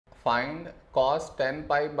Find cos 10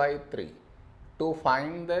 pi by 3. To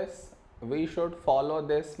find this, we should follow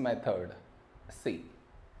this method. See,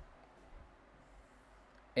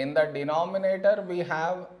 in the denominator we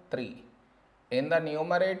have 3. In the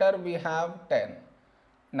numerator we have 10.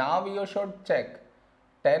 Now you should check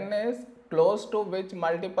 10 is close to which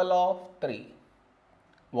multiple of 3.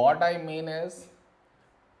 What I mean is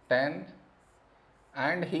 10,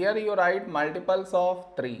 and here you write multiples of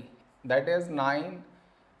 3, that is 9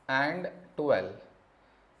 and 12.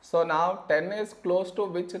 So now 10 is close to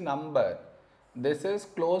which number? This is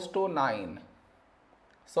close to 9.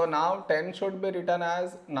 So now 10 should be written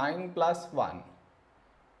as 9 plus 1.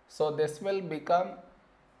 So this will become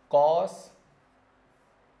cos,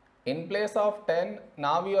 in place of 10,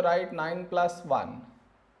 now you write 9 plus 1,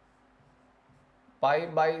 pi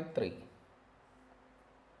by 3.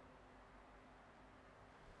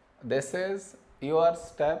 This is your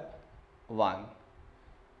step 1.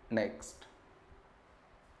 Next,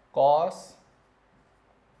 cos.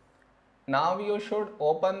 Now you should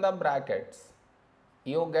open the brackets.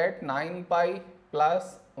 You get 9 pi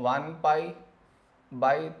plus 1 pi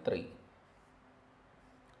by 3.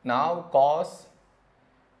 Now cos,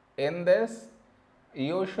 in this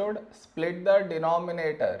you should split the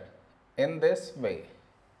denominator in this way.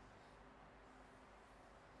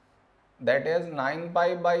 That is 9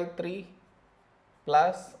 pi by 3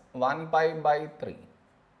 plus 1 pi by 3.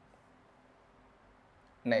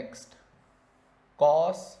 Next,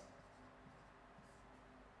 cos.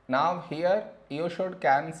 Now here you should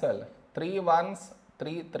cancel 3 1s,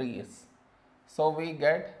 3 3s. So we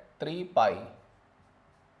get 3 pi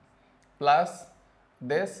plus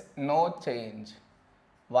this no change,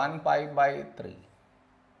 1 pi by 3.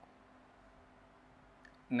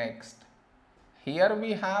 Next, here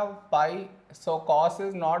we have pi, so cos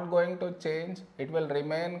is not going to change, it will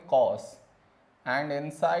remain cos, and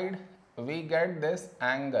inside we get this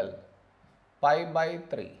angle, pi by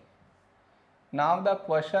 3. Now the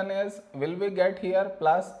question is, will we get here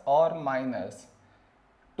plus or minus?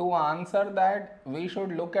 To answer that, we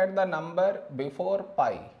should look at the number before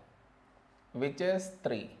pi, which is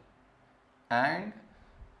 3, and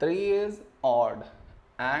 3 is odd,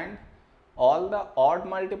 and all the odd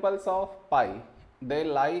multiples of pi, they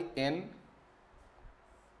lie in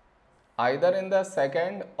either in the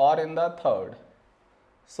second or in the third.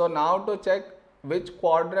 So now to check which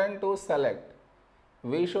quadrant to select,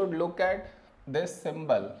 we should look at this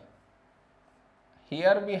symbol.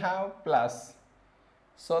 Here we have plus,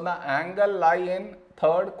 so the angle lie in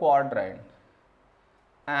third quadrant,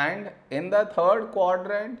 and in the third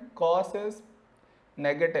quadrant cos is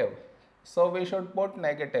negative, so we should put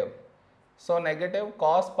negative. So negative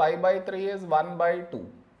cos pi by 3 is 1 by 2.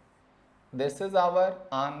 This is our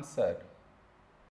answer.